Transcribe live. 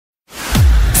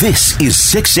This is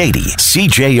 680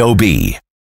 CJOB.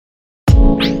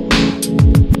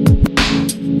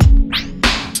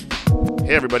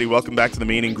 Hey everybody, welcome back to The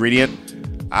Main Ingredient.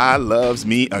 I loves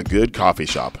me a good coffee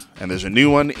shop, and there's a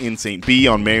new one in St. B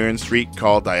on Marion Street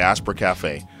called Diaspora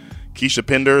Cafe. Keisha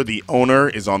Pinder, the owner,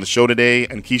 is on the show today,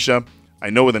 and Keisha, I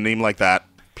know with a name like that,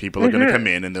 people are going to come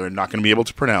in and they're not going to be able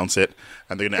to pronounce it,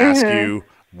 and they're going to ask you,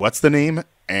 what's the name?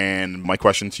 And my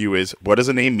question to you is, what does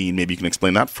a name mean? Maybe you can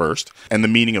explain that first, and the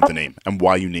meaning of the name, and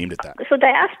why you named it that. So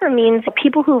diaspora means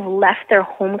people who've left their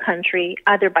home country,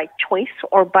 either by choice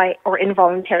or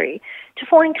involuntary, to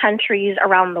foreign countries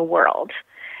around the world.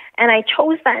 And I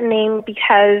chose that name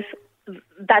because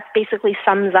that basically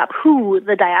sums up who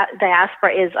the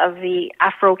diaspora is of the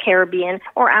Afro-Caribbean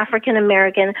or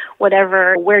African-American,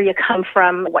 whatever, where you come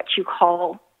from, what you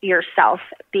call yourself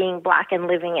being Black and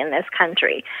living in this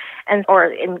country, or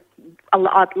in a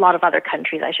lot of other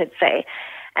countries, I should say.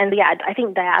 And yeah, I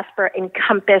think diaspora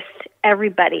encompassed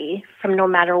everybody from no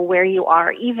matter where you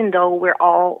are, even though we're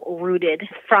all rooted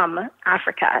from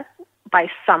Africa by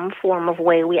some form of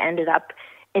way. We ended up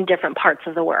in different parts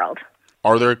of the world.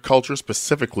 Are there cultures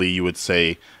specifically you would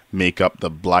say make up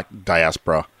the Black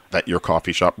diaspora that your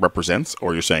coffee shop represents,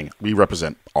 or you're saying we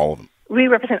represent all of them? We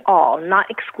represent all, not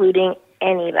excluding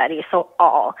anybody, so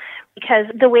all. Because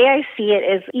the way I see it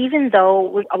is, even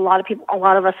though a lot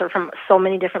of us are from so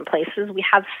many different places, we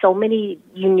have so many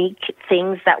unique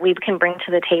things that we can bring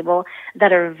to the table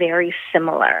that are very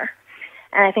similar.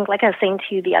 And I think, like I was saying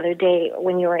to you the other day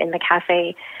when you were in the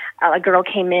cafe, a girl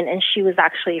came in and she was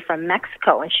actually from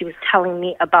Mexico, and she was telling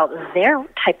me about their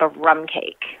type of rum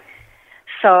cake.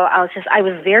 So I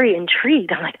was very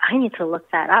intrigued. I'm like, I need to look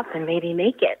that up and maybe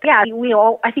make it. Yeah,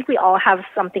 I think we all have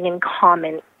something in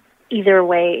common, either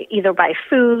way, either by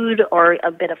food or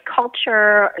a bit of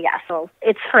culture. Yeah, so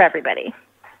it's for everybody.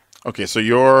 Okay, so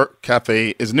your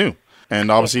cafe is new,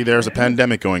 and obviously there's a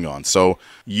pandemic going on. So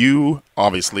you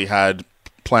obviously had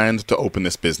planned to open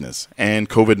this business, and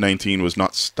COVID-19 was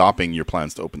not stopping your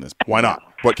plans to open this. Why not?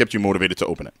 What kept you motivated to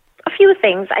open it? A few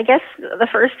things. I guess the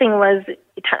first thing was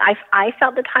I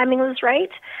felt the timing was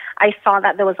right. I saw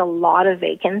that there was a lot of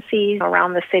vacancies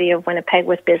around the city of Winnipeg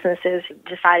with businesses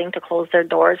deciding to close their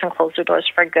doors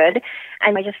for good.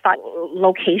 And I just thought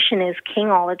location is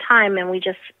king all the time, and we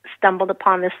just stumbled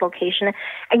upon this location.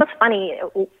 And it's funny,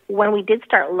 when we did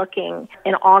start looking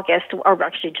in August, or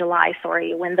actually July,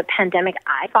 when the pandemic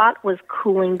I thought was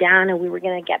cooling down and we were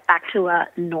going to get back to a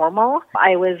normal,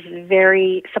 I was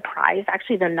very surprised.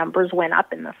 Actually, the numbers went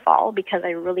up in the fall because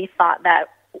I really thought that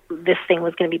this thing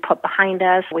was going to be put behind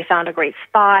us. We found a great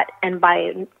spot, and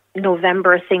by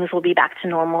November, things will be back to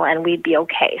normal and we'd be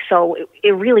okay. So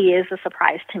it really is a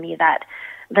surprise to me that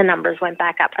the numbers went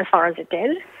back up as far as it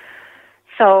did.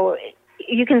 So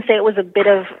you can say it was a bit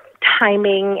of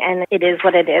timing, and it is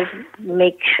what it is.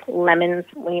 Make lemons,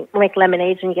 when you make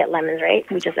lemonades and you get lemons, right?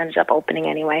 We just ended up opening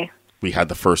anyway. We had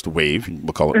the first wave,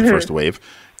 we'll call it the first wave.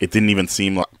 It didn't even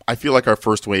seem like, I feel like our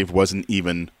first wave wasn't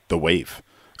even the wave.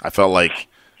 I felt like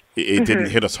it didn't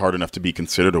hit us hard enough to be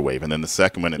considered a wave. And then the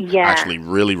second, when it actually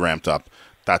really ramped up,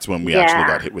 that's when we actually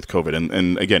got hit with COVID.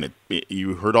 And again,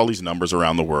 you heard all these numbers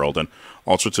around the world and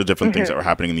all sorts of different things that were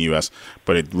happening in the U.S.,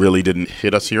 but it really didn't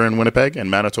hit us here in Winnipeg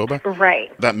and Manitoba.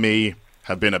 Right. That may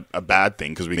have been a bad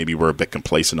thing because we maybe were a bit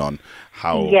complacent on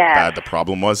how bad the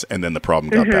problem was, and then the problem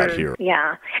got bad here.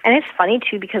 Yeah. And it's funny,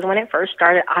 too, because when it first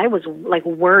started, I was,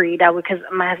 worried because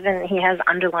my husband, he has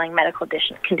underlying medical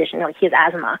condition, he has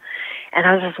asthma. And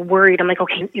I was just worried. I'm like,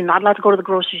 okay, you're not allowed to go to the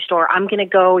grocery store. I'm going to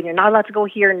go, and you're not allowed to go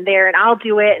here and there, and I'll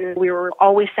do it. And we were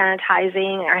always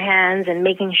sanitizing our hands and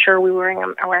making sure we were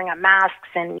wearing our masks.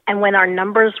 And when our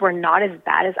numbers were not as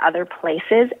bad as other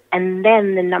places, and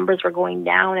then the numbers were going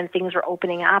down and things were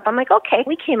opening up, I'm like, okay,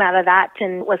 we came out of that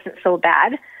and it wasn't so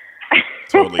bad.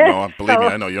 Totally. No, believe me,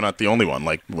 I know you're not the only one.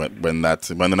 Like when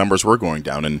the numbers were going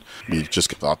down, and we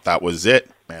just thought that was it,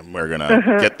 and we're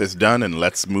gonna get this done and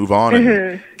let's move on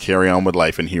and carry on with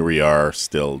life. And here we are,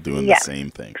 still doing the same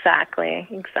thing.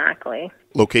 Exactly.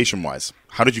 Location-wise,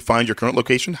 how did you find your current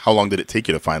location? How long did it take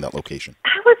you to find that location?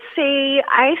 I would say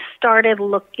I started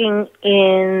looking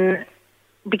in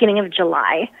beginning of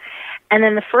July. And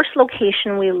then the first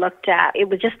location we looked at, it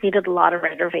just needed a lot of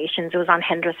reservations. It was on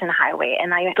Henderson Highway.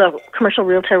 And the commercial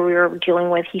realtor we were dealing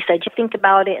with, he said, you think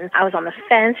about it. And I was on the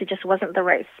fence. It just wasn't the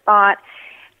right spot.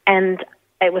 And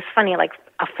it was funny, like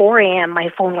at 4 a.m., my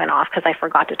phone went off because I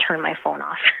forgot to turn my phone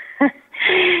off.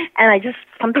 And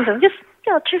something said, just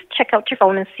just check out your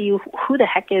phone and see who the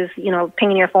heck is,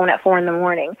 pinging your phone at 4 a.m.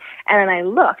 And then I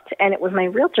looked, and it was my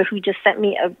realtor who just sent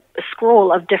me a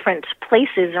scroll of different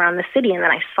places around the city. And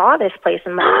then I saw this place,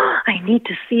 and I'm like, I need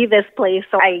to see this place.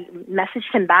 So I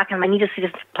messaged him back, and I need to see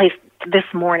this place this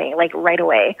morning, like right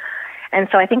away. And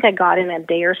so I think I got in a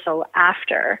day or so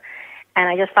after. And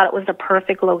I just thought it was the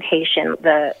perfect location.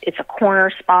 It's a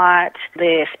corner spot.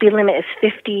 The speed limit is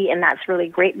 50, and that's really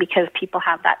great because people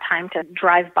have that time to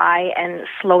drive by and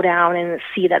slow down and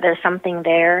see that there's something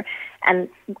there. And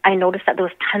I noticed that there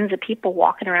was tons of people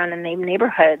walking around in the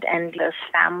neighborhood, and there's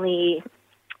families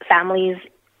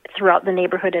throughout the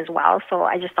neighborhood as well. So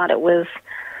I just thought it was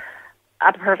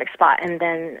a perfect spot. And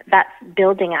then that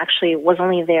building actually was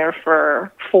only there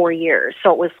for 4 years,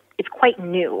 so it's quite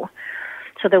new.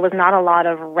 So there was not a lot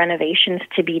of renovations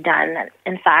to be done.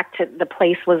 In fact, the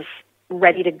place was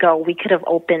ready to go. We could have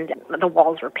opened. The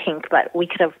walls were pink, but we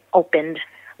could have opened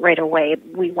right away.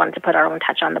 We wanted to put our own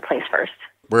touch on the place first.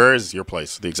 Where is your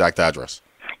place, the exact address?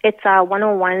 It's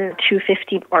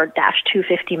 101-250 or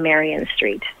 -250 Marion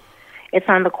Street. It's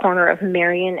on the corner of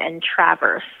Marion and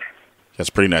Traverse.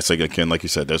 That's pretty nice. Again, like you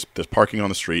said, there's parking on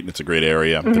the street, and it's a great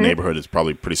area. Mm-hmm. The neighborhood is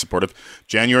probably pretty supportive.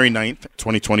 January 9th,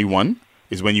 2021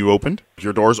 is when you opened.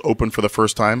 Your doors opened for the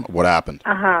first time. What happened?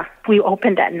 We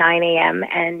opened at 9 a.m.,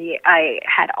 and I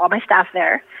had all my staff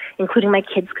there, including my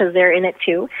kids because they're in it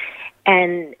too.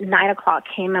 And 9 o'clock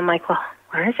came. I'm like, well,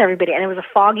 where is everybody? And it was a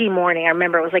foggy morning. I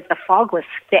remember it was like the fog was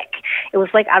thick. It was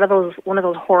like out of one of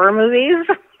those horror movies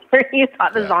where you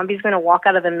thought the zombie's going to walk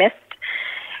out of the mist.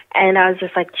 And I was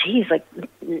just like, geez, like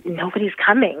nobody's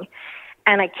coming.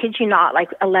 And I kid you not, like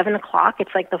 11 o'clock,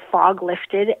 it's like the fog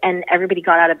lifted and everybody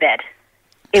got out of bed.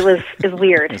 It was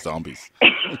weird. Zombies.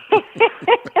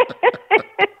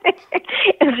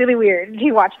 It was really weird. Did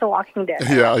you watch The Walking Dead?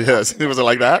 Yeah, yes. Was it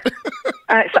like that?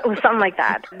 So it was something like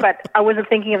that. But I wasn't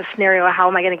thinking of a scenario, how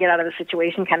am I going to get out of the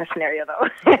situation kind of scenario, though.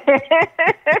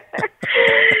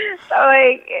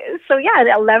 So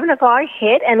 11 o'clock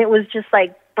hit, and it was just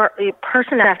like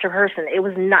person after person. It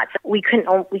was nuts. We could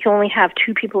only have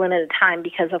 2 people in at a time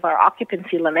because of our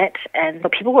occupancy limit,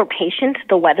 but people were patient.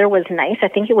 The weather was nice. I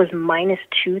think it was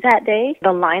 -2 that day. The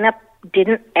lineup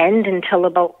didn't end until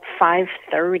about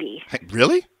 5:30. Hey,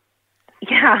 really?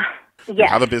 Yeah. You Yes.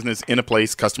 have a business in a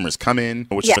place, customers come in,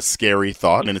 which is a scary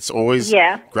thought, and it's always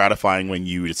gratifying when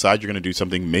you decide you're going to do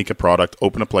something, make a product,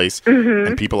 open a place,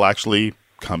 and people actually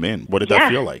come in. What did that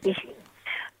feel like?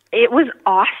 It was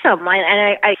awesome.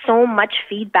 I so much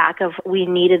feedback of we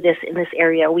needed this in this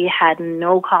area. We had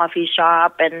no coffee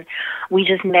shop, and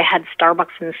they had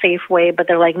Starbucks and Safeway, but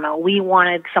they're like, no, we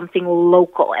wanted something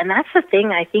local. And that's the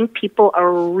thing. I think people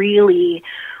are really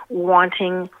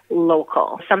wanting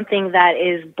local, something that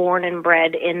is born and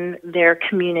bred in their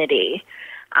community.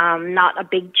 Not a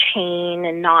big chain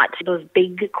and not those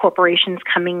big corporations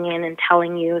coming in and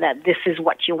telling you that this is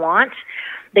what you want.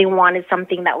 They wanted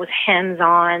something that was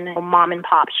hands-on, a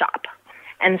mom-and-pop shop.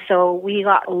 And so we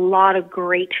got a lot of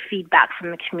great feedback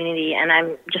from the community, and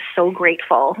I'm just so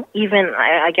grateful. Even,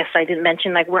 I guess I didn't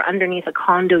mention, like, we're underneath a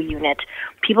condo unit.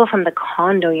 People from the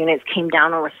condo units came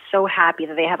down and were so happy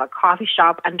that they have a coffee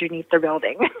shop underneath their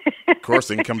building. Of course,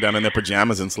 they can come down in their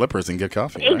pajamas and slippers and get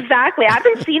coffee. Right? Exactly. I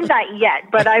haven't seen that yet,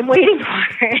 but I'm waiting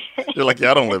for it. You're like,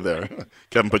 yeah, I don't live there.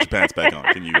 Kevin, put your pants back on.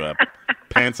 Can you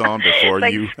pants on before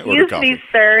you order coffee? Excuse me,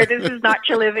 sir. This is not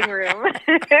your living room.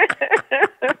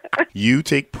 You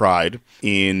take pride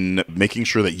in making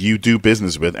sure that you do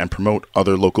business with and promote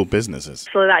other local businesses.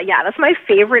 So that's my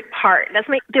favorite part.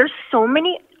 There's so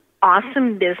many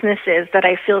awesome businesses that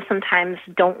I feel sometimes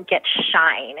don't get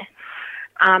shine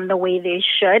the way they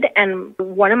should. And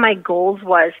one of my goals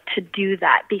was to do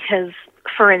that because,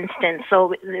 for instance,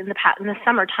 so in the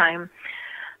summertime,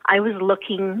 I was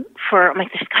looking for, I'm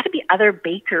like, there's got to be other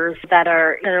bakers that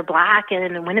are black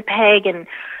and in Winnipeg. And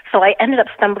so I ended up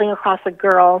stumbling across a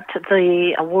girl to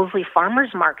the Wolseley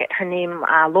Farmers Market. Her name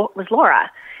was Laura,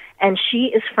 and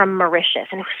she is from Mauritius.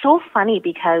 And it was so funny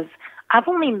because I've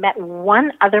only met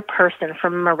one other person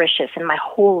from Mauritius in my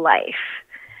whole life.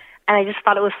 And I just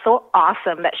thought it was so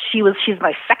awesome that she's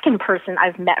my second person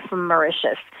I've met from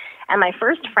Mauritius. And my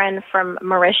first friend from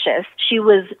Mauritius, she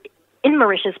was in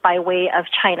Mauritius by way of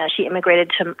China. She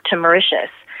immigrated to Mauritius.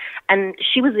 And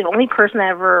she was the only person that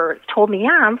ever told me,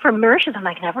 yeah, I'm from Mauritius. I'm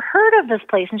like, never heard of this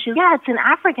place. And she's, yeah, it's in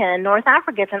Africa, in North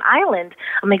Africa. It's an island.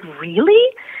 I'm like,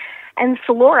 really? And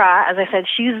so Laura, as I said,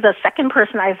 she's the second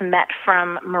person I've met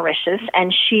from Mauritius,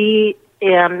 and she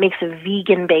makes a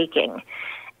vegan baking.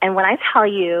 And when I tell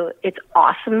you it's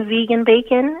awesome vegan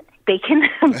bacon, bacon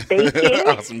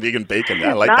baking. Some vegan bacon. Yeah,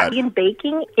 I like Not that. vegan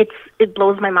baking. It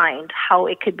blows my mind how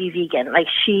it could be vegan. Like,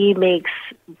 she makes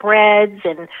breads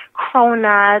and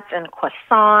cronuts and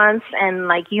croissants and,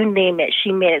 like, you name it,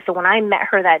 she made it. So when I met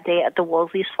her that day at the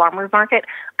Wolseley's Farmers Market,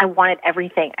 I wanted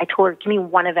everything. I told her, give me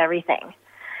one of everything.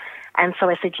 And so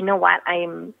I said, you know what?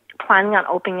 I'm planning on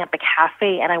opening up a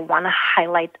cafe, and I want to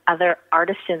highlight other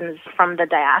artisans from the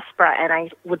diaspora, and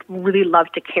I would really love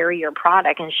to carry your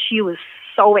product. And she was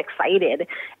so excited,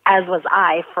 as was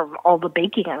I, from all the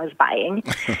baking I was buying.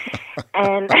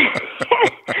 And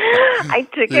I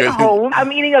took it home.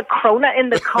 I'm eating a cronut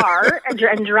in the car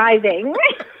and driving.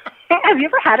 Have you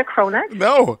ever had a cronut?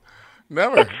 No,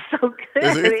 never. It's so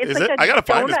good. Is it? I gotta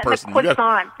find this person.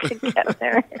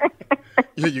 Together.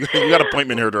 You got to point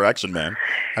me in her direction, man.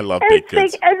 I love baked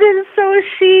goods. Like, and then so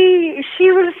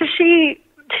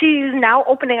she's now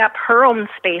opening up her own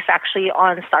space, actually,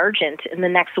 on Sargent in the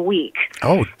next week.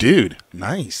 Oh, dude,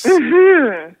 nice.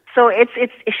 Mm-hmm. So it's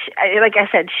like I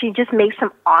said, she just makes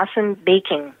some awesome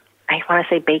baking. I want to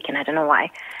say bacon. I don't know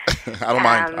why.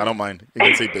 I don't mind. You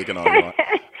can say bacon all you want.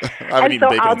 I haven't eaten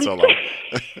bacon in so long.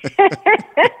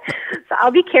 So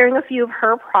I'll be carrying a few of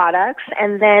her products,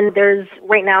 and then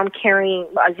right now I'm carrying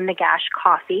Nagash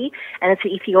coffee, and it's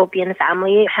an Ethiopian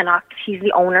family. Hanok, he's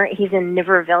the owner. He's in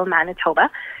Niverville, Manitoba,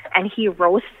 and he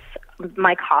roasts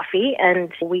my coffee,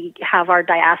 and we have our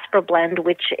Diaspora blend,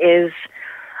 which is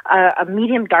a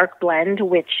medium dark blend,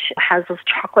 which has those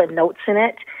chocolate notes in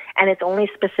it. And it's only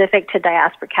specific to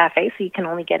Diaspora Cafe, so you can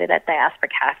only get it at Diaspora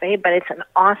Cafe. But it's an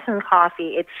awesome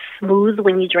coffee. It's smooth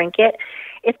when you drink it.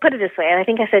 Put it this way, and I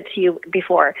think I said to you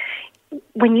before,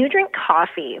 when you drink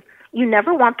coffee, you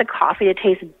never want the coffee to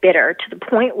taste bitter to the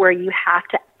point where you have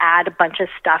to add a bunch of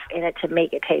stuff in it to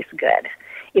make it taste good.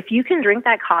 If you can drink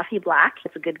that coffee black,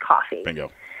 it's a good coffee.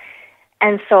 Bingo.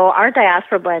 And so our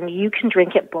Diaspora blend, you can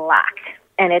drink it black,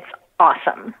 and it's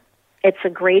awesome. It's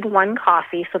a grade 1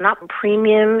 coffee, so not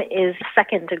premium, is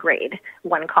second to grade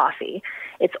 1 coffee.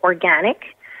 It's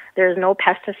organic. There's no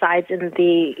pesticides in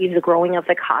the growing of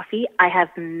the coffee. I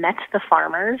have met the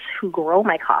farmers who grow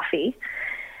my coffee,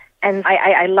 and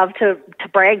I love to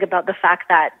brag about the fact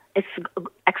that it's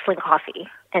excellent coffee,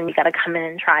 and you got to come in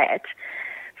and try it.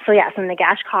 So yeah, so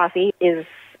Nagash Coffee is,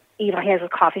 he has a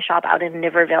coffee shop out in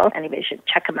Niverville. Anybody should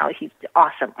check him out. He's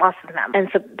awesome man. And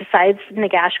so besides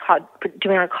Nagash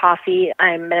doing our coffee,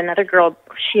 I met another girl.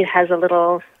 She has a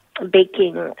little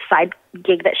baking side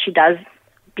gig that she does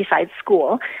besides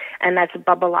school, and that's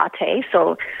Bubba Latte.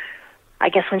 So I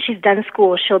guess when she's done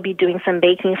school, she'll be doing some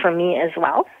baking for me as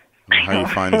well. How you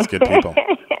find these good people?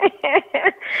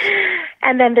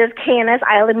 And then there's K&S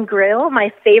Island Grill,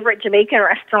 my favorite Jamaican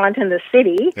restaurant in the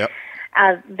city. Yep.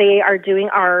 They are doing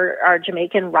our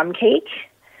Jamaican rum cake.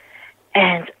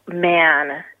 And,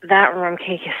 man, that rum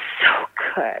cake is so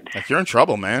good. Like, you're in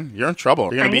trouble, man. You're in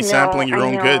trouble. You're going to be sampling your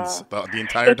own goods the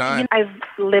entire time. I've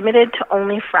limited to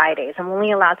only Fridays. I'm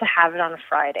only allowed to have it on a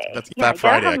Friday. That's Fat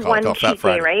Friday, I call it. Fat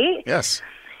Friday. Day, right? Yes.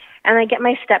 And I get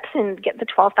my steps in, get the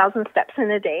 12,000 steps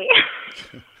in a day.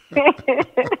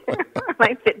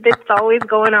 My Fitbit's always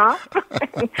going off.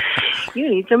 You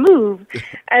need to move.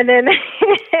 And then...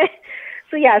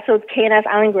 So it's K&S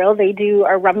Island Grill. They do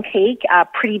our rum cake.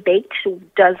 Pretty Baked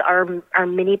does our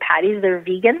mini patties. They're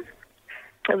vegan.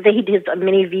 They did a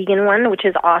mini vegan one, which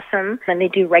is awesome. And they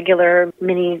do regular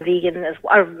mini vegan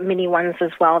or mini ones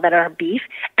as well that are beef.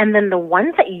 And then the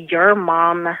ones that your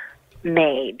mom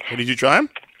made. Did you try them?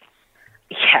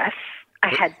 Yes, I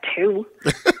had 2.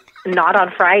 Not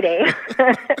on Friday.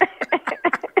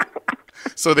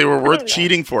 So they were worth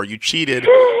cheating for. You cheated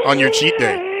on your cheat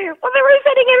day. Well, they were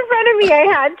sitting in front of me. I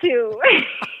had to.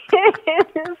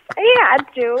 I had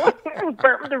to.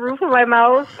 Burnt the roof of my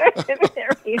mouth and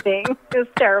everything. It was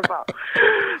terrible.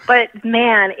 But,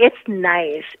 man, it's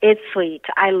nice. It's sweet.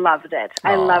 I loved it.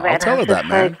 I love it. I'll tell her that,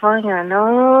 man.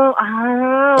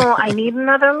 I need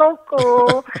another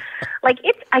local. I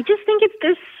just think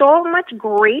there's so much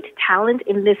great talent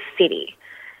in this city.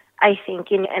 I think,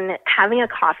 and having a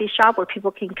coffee shop where people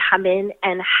can come in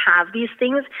and have these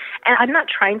things. And I'm not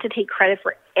trying to take credit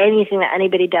for anything that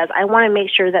anybody does. I want to make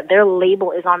sure that their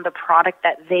label is on the product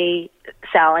that they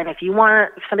sell. And if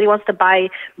somebody wants to buy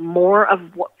more of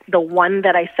the one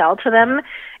that I sell to them,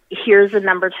 here's the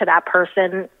number to that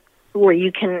person where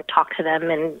you can talk to them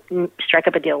and strike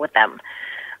up a deal with them.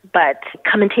 But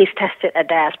come and taste test it at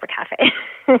Diaspora Cafe.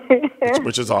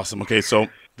 Which is awesome. Okay, so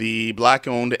the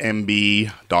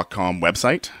blackownedmb.com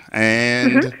website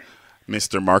and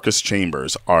Mr. Marcus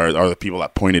Chambers are the people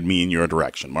that pointed me in your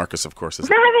direction. Marcus, of course, is...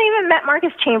 No, I haven't even met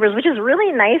Marcus Chambers, which is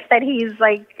really nice that he's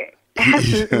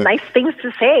has nice things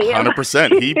to say.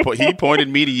 100%. He pointed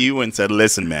me to you and said,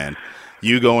 listen, man,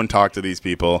 you go and talk to these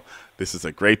people. This is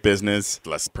a great business.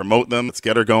 Let's promote them. Let's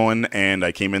get her going. And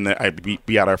I came in there.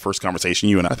 We had our first conversation,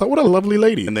 you and I thought, what a lovely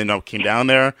lady. And then I came down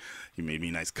there. He made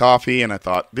me nice coffee. And I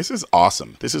thought, this is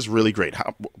awesome. This is really great.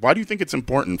 Why do you think it's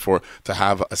important to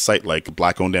have a site like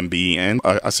Black-owned MB and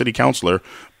a city councillor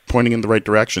pointing in the right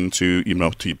direction to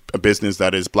a business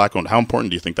that is Black-owned? How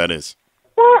important do you think that is?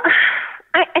 Well,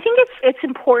 I think it's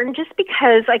important just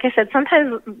because, like I said,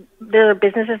 sometimes there are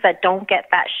businesses that don't get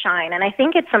that shine. And I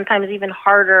think it's sometimes even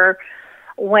harder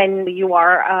when you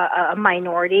are a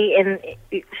minority. And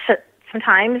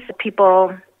sometimes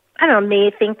people, I don't know,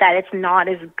 may think that it's not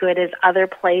as good as other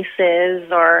places,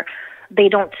 or they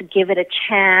don't give it a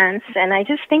chance. And I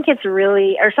just think it's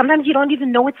really, or sometimes you don't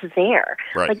even know it's there.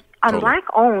 Right. Like on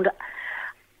Black-owned,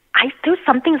 there's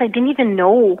some things I didn't even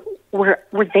know were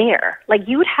there. Like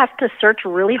you would have to search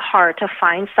really hard to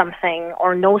find something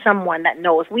or know someone that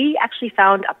knows. We actually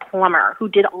found a plumber who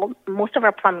did most of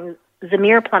our plumbing,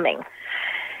 Zamir Plumbing.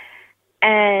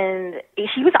 And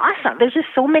he was awesome. There's just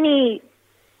so many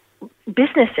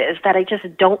businesses that I just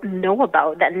don't know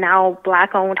about that now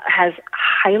Black-owned has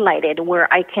highlighted, where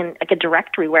I can, like a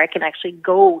directory where I can actually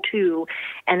go to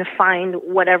and find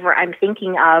whatever I'm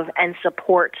thinking of and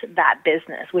support that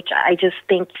business, which I just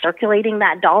think circulating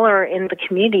that dollar in the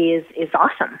community is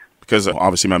awesome. Because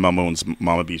obviously my mom owns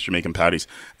Mama B's Jamaican Patties,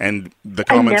 and the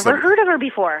comments I've never heard of her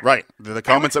before. Right. The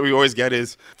comments that we always get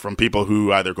is from people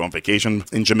who either go on vacation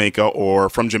in Jamaica or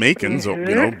from Jamaicans,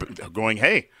 going,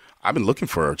 hey, I've been looking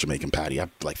for a Jamaican patty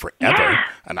forever,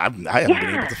 and I haven't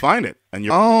been able to find it. And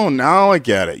you're, now I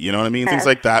get it. You know what I mean? Things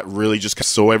like that really just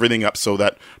sew everything up so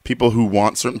that people who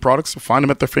want certain products find them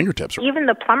at their fingertips. Even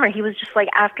the plumber, he was just like,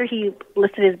 after he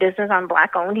listed his business on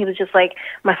Black-owned, he was just like,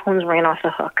 my phone's ran off the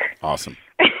hook. Awesome.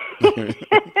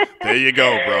 There you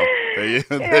go, bro.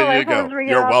 There you go.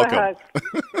 You're welcome.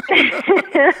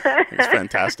 It's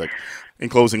fantastic. In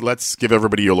closing, let's give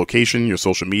everybody your location, your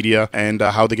social media, and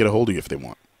how they get a hold of you if they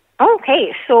want.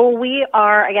 Okay, so we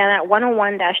are, again, at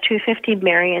 101-250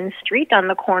 Marion Street on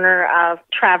the corner of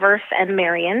Traverse and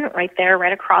Marion, right there,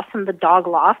 right across from the Dog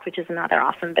Loft, which is another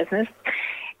awesome business.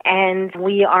 And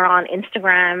we are on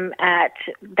Instagram at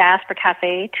Diaspora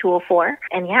Cafe 204.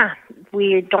 And yeah,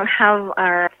 we don't have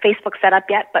our Facebook set up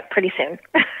yet, but pretty soon.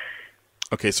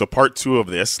 Okay, so part 2 of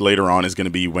this later on is going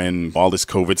to be when all this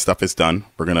COVID stuff is done.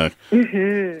 We're going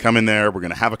to come in there. We're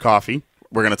going to have a coffee.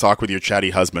 We're going to talk with your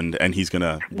chatty husband, and he's going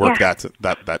to work that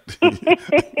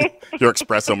your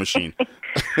espresso machine.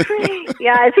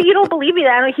 Yeah, so you don't believe me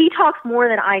that he talks more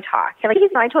than I talk. Like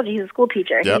I told you, he's a school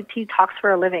teacher. Yep. He talks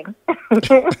for a living.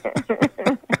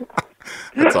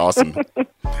 That's awesome.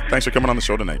 Thanks for coming on the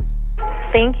show tonight.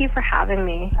 Thank you for having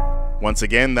me. Once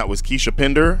again, that was Keisha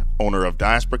Pinder, owner of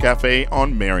Diaspora Cafe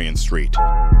on Marion Street.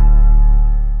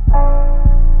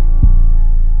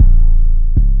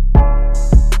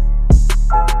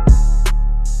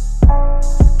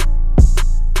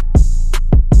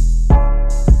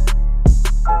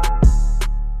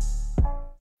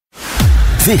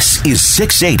 This is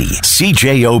 680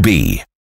 CJOB.